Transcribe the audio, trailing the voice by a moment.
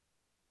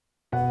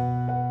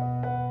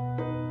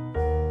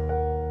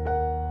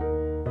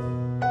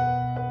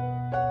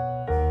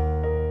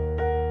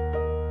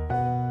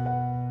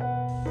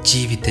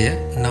ජීවිතය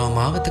නව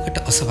මාවතකට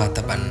ඔසවා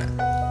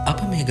තබන්න අප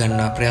මේ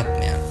ගන්නා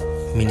ප්‍රයත්නයන්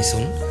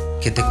මිනිසුන්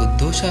කෙතෙකුත්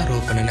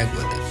දෝෂාරෝපණ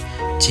නැගුවද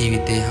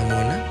ජීවිතයේ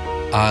හමුවන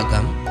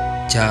ආගම්,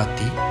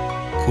 ජාති,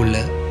 කුල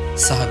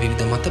සහ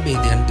විවිධ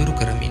මතභේදයන් දුරු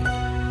කරමින්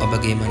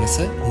ඔබගේ මනස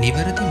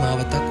නිවැරදි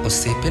මාවතක්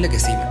ඔස්සේ පෙළ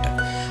ගැසීමට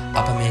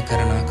අප මේ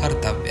කරන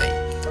කර්තව්‍යයි.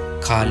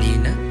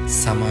 කාලීන,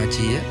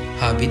 සමාජීය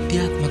හා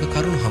විද්‍යාත්මක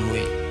කරුණු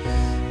හමුවේ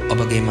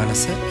ඔබගේ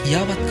මනස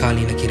යාවත්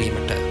කාලීන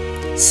කිරීමට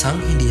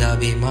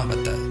සංහිඳියාවේ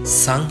මාවත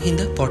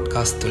සංහිඳ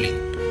පොඩ්කාස්ට් තුලින්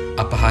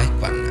අප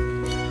හායක්වන්න.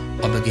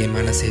 ඔබගේ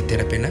මනසේ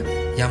තෙරපෙන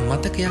යම්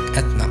මතකයක්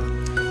ඇත්නම්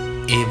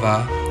ඒවා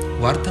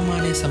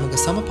වර්තමානයේ සමග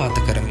සමපාත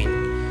කරමින්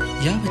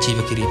යාව ජීව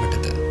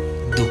කිරීමටද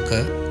දුක,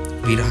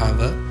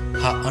 විරහව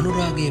හා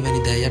අනුරාගය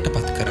වැනි දෑ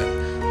යටපත් කර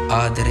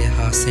ආදරය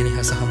හා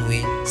සෙනෙහස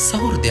හමුවේ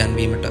සහෘදයන්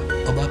වීමට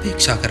ඔබ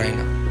අපේක්ෂා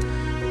කරයිනම්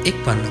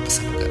එක්වන්න අප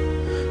සමග.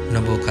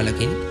 නොබෝ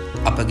කලකින්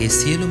අපගේ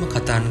සියලුම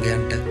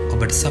කතාංගයන්ට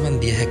ඔබට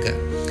සවන් දිය හැක.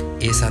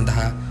 ඒ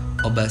සඳහා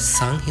ඔබ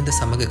සංහිඳ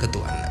සමග එකතු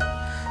වන්න.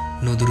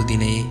 නුදුරු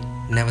දිනයේ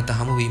නැවත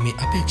හමුවීමේ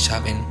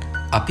අපේක්ෂාවෙන්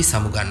අපි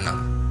සමුගන්නම්.